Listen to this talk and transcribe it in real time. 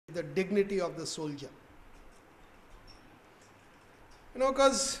the dignity of the soldier.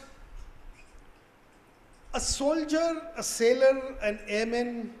 Because a soldier, a sailor, an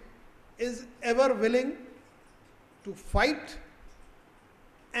airman is ever willing to fight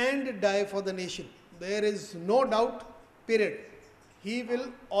and die for the nation. There is no doubt, period. He will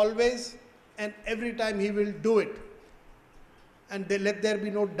always and every time he will do it. And let there be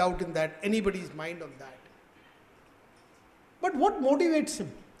no doubt in that, anybody's mind on that. But what motivates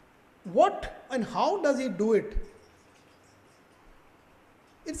him? What and how does he do it?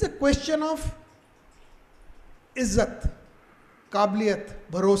 It's a question of izzat, kabiliyat,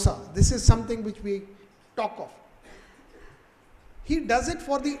 bharosa. This is something which we talk of. He does it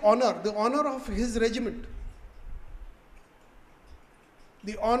for the honor of his regiment,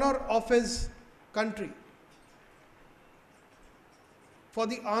 the honor of his country, for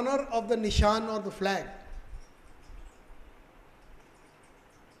the honor of the nishan or the flag.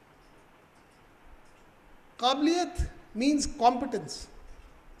 Kabiliyat means competence.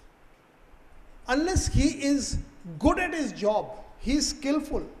 Unless he is good at his job, he is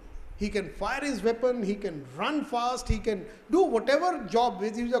skillful, he can fire his weapon, he can run fast, he can do whatever job.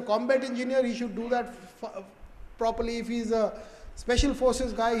 If he is a combat engineer, he should do that properly. If he is a special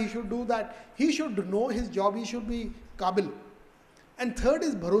forces guy, he should do that. He should know his job, he should be kabil. And third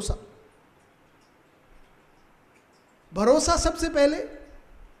is bharosa. Bharosa सबसे पहले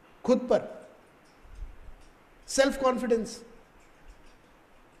खुद पर, self confidence,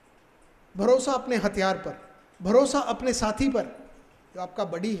 भरोसा अपने हथियार पर, भरोसा अपने साथी पर जो आपका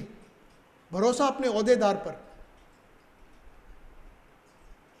बड़ी है, भरोसा अपने ओहदेदार पर,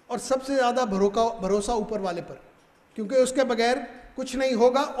 और सबसे ज़्यादा भरोसा ऊपर वाले पर, क्योंकि उसके बगैर कुछ नहीं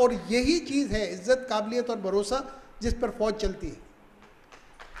होगा. और यही चीज़ है इज्जत, काबिलियत और भरोसा जिस पर फौज चलती है.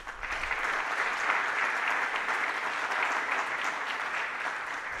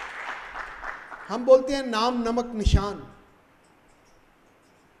 हम बोलते हैं नाम नमक निशान.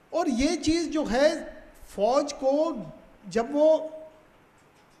 और ये चीज़ जो है फौज को जब वो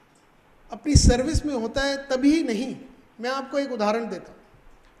अपनी सर्विस में होता है तभी नहीं. मैं आपको एक उदाहरण देता हूँ.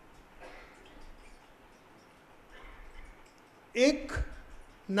 एक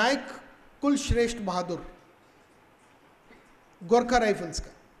नायक कुल श्रेष्ठ बहादुर गोरखा राइफल्स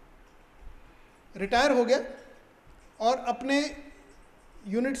का रिटायर हो गया और अपने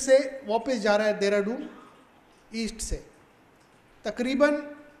यूनिट से वापस जा रहा है देहरादून ईस्ट से. तकरीबन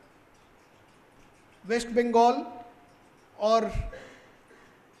वेस्ट बंगाल और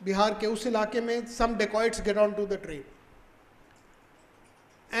बिहार के उस इलाके में some dacoits get onto the train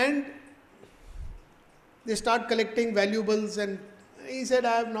and they start collecting valuables, and he said,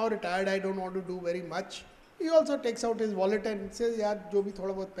 I have now retired, I don't want to do very much. He also takes out his wallet and says, यार जो भी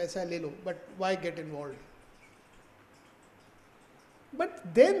थोड़ा बहुत पैसा है ले लो, but why get involved?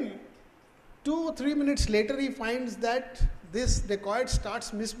 But then 2 or 3 minutes later he finds that this dacoit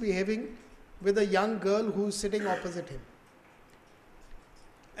starts misbehaving with a young girl who is sitting opposite him.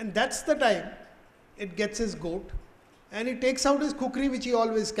 And that's the time it gets his goat and he takes out his kukri which he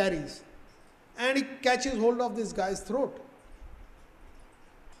always carries and he catches hold of this guy's throat.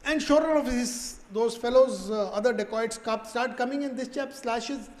 And sure enough, those fellows, other dacoits start coming and this chap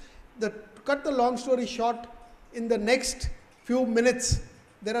slashes. Cut the long story short, in the next few minutes,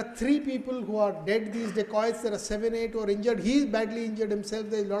 there are 3 people who are dead, these dacoits. There are 7, 8 who are injured. He is badly injured himself.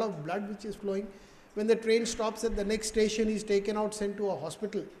 There is a lot of blood which is flowing. When the train stops at the next station, he is taken out, sent to a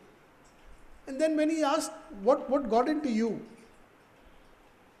hospital. And then when he asked, what got into you?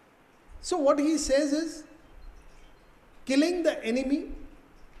 So what he says is, killing the enemy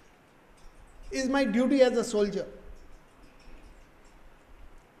is my duty as a soldier.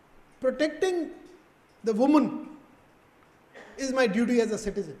 Protecting the woman is my duty as a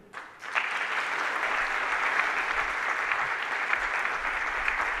citizen.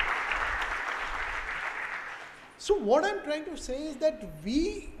 So what I'm trying to say is that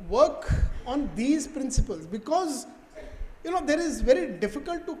we work on these principles because, there is very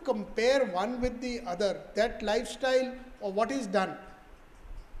difficult to compare one with the other, that lifestyle or what is done.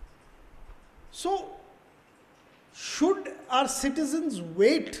 So, should our citizens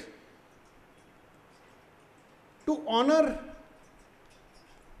wait to honor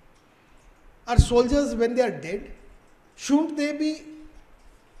our soldiers when they are dead? Shouldn't they be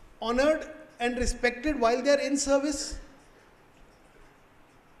honored and respected while they are in service?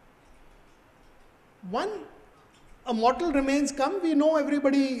 A mortal remains come, we know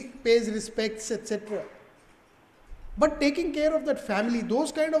everybody pays respects, etc. But taking care of that family,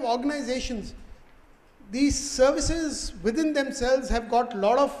 those kind of organizations, these services within themselves have got a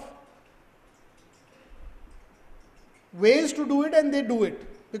lot of ways to do it and they do it.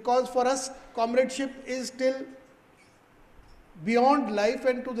 because for us comradeship is still beyond life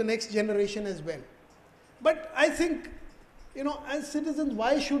and to the next generation as well. But I think, as citizens,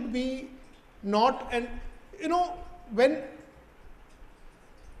 why should we not, and when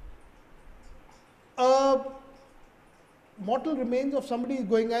mortal remains of somebody is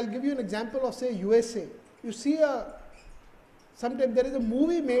going, I'll give you an example of, say, USA. You see, sometimes there is a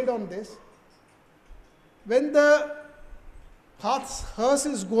movie made on this. When the hearse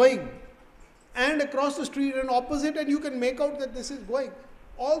is going, and across the street and opposite, and you can make out that this is going,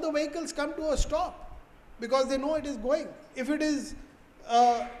 all the vehicles come to a stop because they know it is going. If it is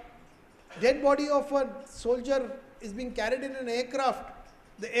a dead body of a soldier is being carried in an aircraft,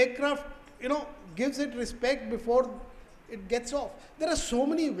 the aircraft, gives it respect before it gets off. There are so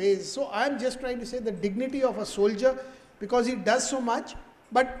many ways. So I'm just trying to say the dignity of a soldier, because he does so much.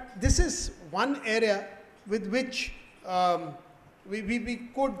 But this is one area with which we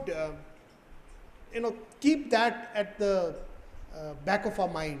could keep that at the back of our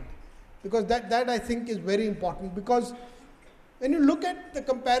mind, because that I think is very important. Because when you look at the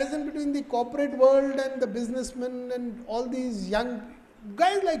comparison between the corporate world and the businessmen and all these young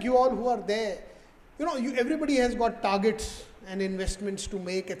guys like you all who are there, everybody has got targets and investments to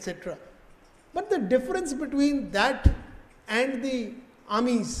make, etc. But the difference between that and the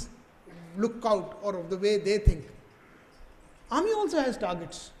army's lookout or the way they think, army also has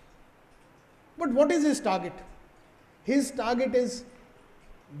targets. But what is his target? His target is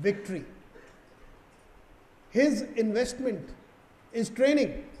victory. His investment is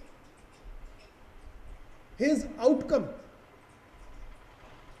training. His outcome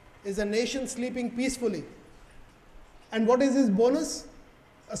is a nation sleeping peacefully. And what is his bonus?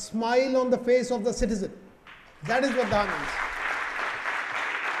 A smile on the face of the citizen. That is what the army is.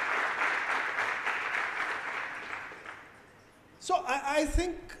 So I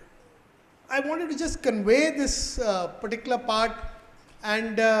think I wanted to just convey this particular part,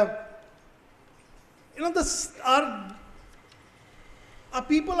 and our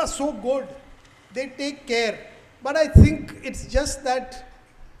people are so good, they take care, but I think it's just that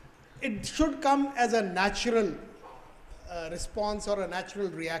it should come as a natural response or a natural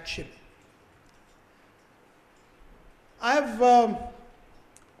reaction. I have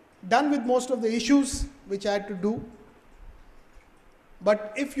done with most of the issues which I had to do.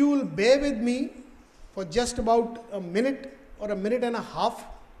 But if you will bear with me for just about a minute or a minute and a half,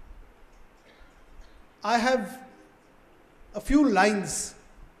 I have a few lines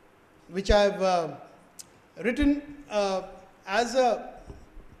which I have written as a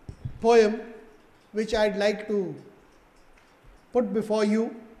poem which I'd like to put before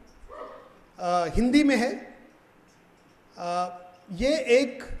you. Hindi में है. ये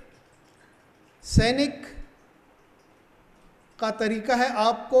एक सैनिक का तरीका है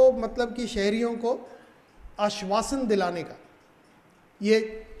आपको, मतलब कि शहरियों को आश्वासन दिलाने का.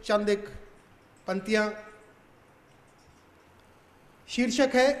 ये चंद एक पंक्तियां.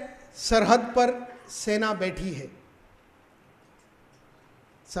 शीर्षक है सरहद पर सेना बैठी है.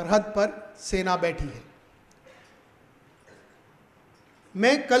 सरहद पर सेना बैठी है.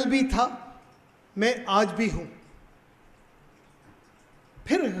 मैं कल भी था, मैं आज भी हूं,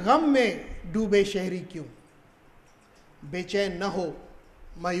 फिर गम में डूबे शहरी क्यों. बेचैन न हो,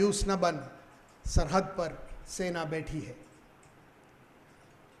 मायूस न बन, सरहद पर सेना बैठी है.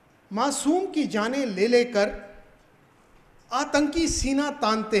 मासूम की जानें ले लेकर आतंकी सीना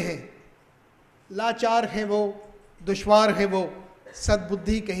तानते हैं. लाचार हैं वो, दुश्वार हैं वो,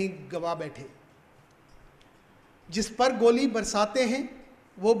 सद्बुद्धि कहीं गवा बैठे. जिस पर गोली बरसाते हैं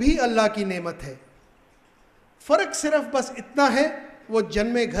वो भी अल्लाह की नेमत है. फर्क सिर्फ बस इतना है, वो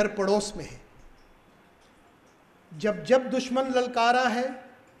जन्मे घर पड़ोस में है. जब जब दुश्मन ललकारा है,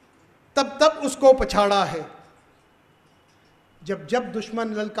 तब तब उसको पछाड़ा है. जब जब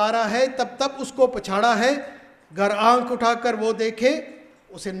दुश्मन ललकारा है, तब तब उसको पछाड़ा है. घर आंख उठाकर वो देखे,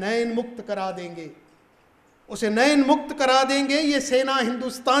 उसे नयन मुक्त करा देंगे. उसे नयन मुक्त करा देंगे. ये सेना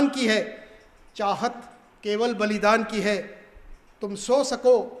हिंदुस्तान की है, चाहत केवल बलिदान की है. तुम सो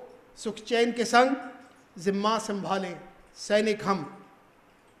सको सुख चैन के संग, जिम्मा संभालें सैनिक हम.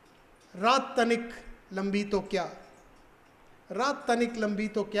 रात तनिक लंबी तो क्या, रात तनिक लंबी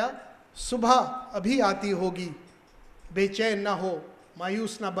तो क्या, सुबह अभी आती होगी. बेचैन ना हो,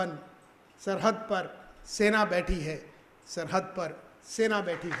 मायूस ना बन, सरहद पर सेना बैठी है. सरहद पर सेना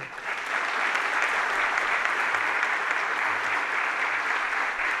बैठी है.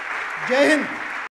 जय हिंद.